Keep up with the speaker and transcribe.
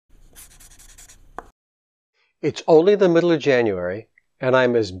It's only the middle of January, and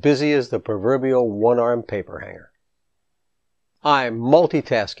I'm as busy as the proverbial one-armed paper hanger. I'm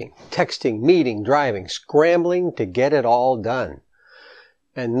multitasking, texting, meeting, driving, scrambling to get it all done.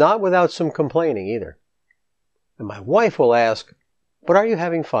 And not without some complaining either. And my wife will ask, "But are you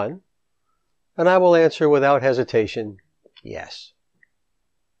having fun?" And I will answer without hesitation, yes.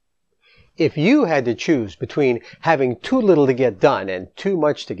 If you had to choose between having too little to get done and too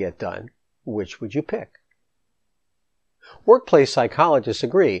much to get done, which would you pick? Workplace psychologists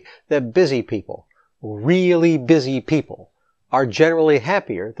agree that busy people, really busy people, are generally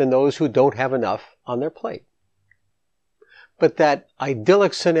happier than those who don't have enough on their plate. But that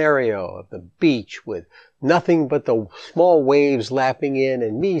idyllic scenario of the beach with nothing but the small waves lapping in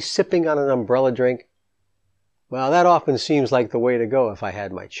and me sipping on an umbrella drink, well, that often seems like the way to go if I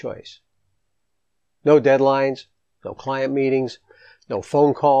had my choice. No deadlines, no client meetings, no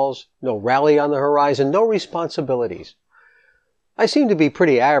phone calls, no rally on the horizon, no responsibilities. I seem to be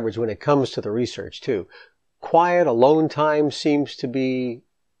pretty average when it comes to the research, too. Quiet, alone time seems to be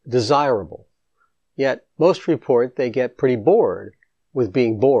desirable. Yet most report they get pretty bored with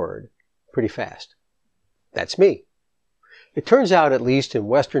being bored pretty fast. That's me. It turns out, at least in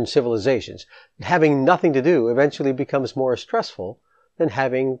Western civilizations, that having nothing to do eventually becomes more stressful than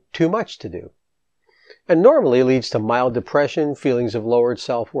having too much to do. And normally leads to mild depression, feelings of lowered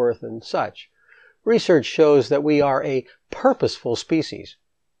self-worth, and such. Research shows that we are a purposeful species.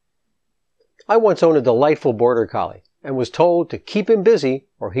 I once owned a delightful border collie and was told to keep him busy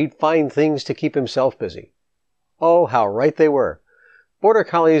or he'd find things to keep himself busy. Oh, how right they were. Border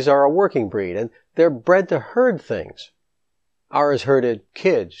collies are a working breed and they're bred to herd things. Ours herded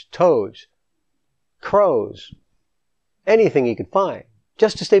kids, toads, crows, anything he could find,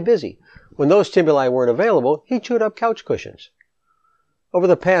 just to stay busy. When those stimuli weren't available, he chewed up couch cushions. Over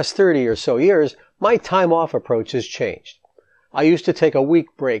the past 30 or so years, my time-off approach has changed. I used to take a week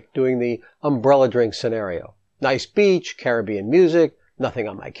break doing the umbrella drink scenario. Nice beach, Caribbean music, nothing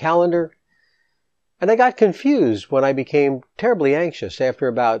on my calendar. And I got confused when I became terribly anxious after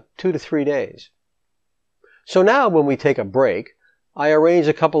about 2 to 3 days. So now when we take a break, I arrange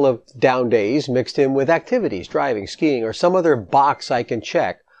a couple of down days mixed in with activities, driving, skiing, or some other box I can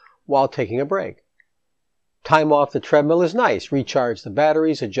check while taking a break. Time off the treadmill is nice. Recharge the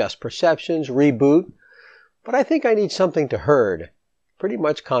batteries, adjust perceptions, reboot. But I think I need something to herd pretty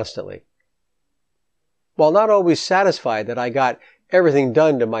much constantly. While not always satisfied that I got everything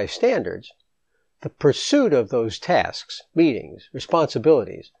done to my standards, the pursuit of those tasks, meetings,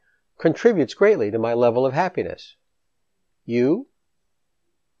 responsibilities, contributes greatly to my level of happiness. You?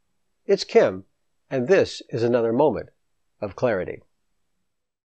 It's Kim, and this is another moment of clarity.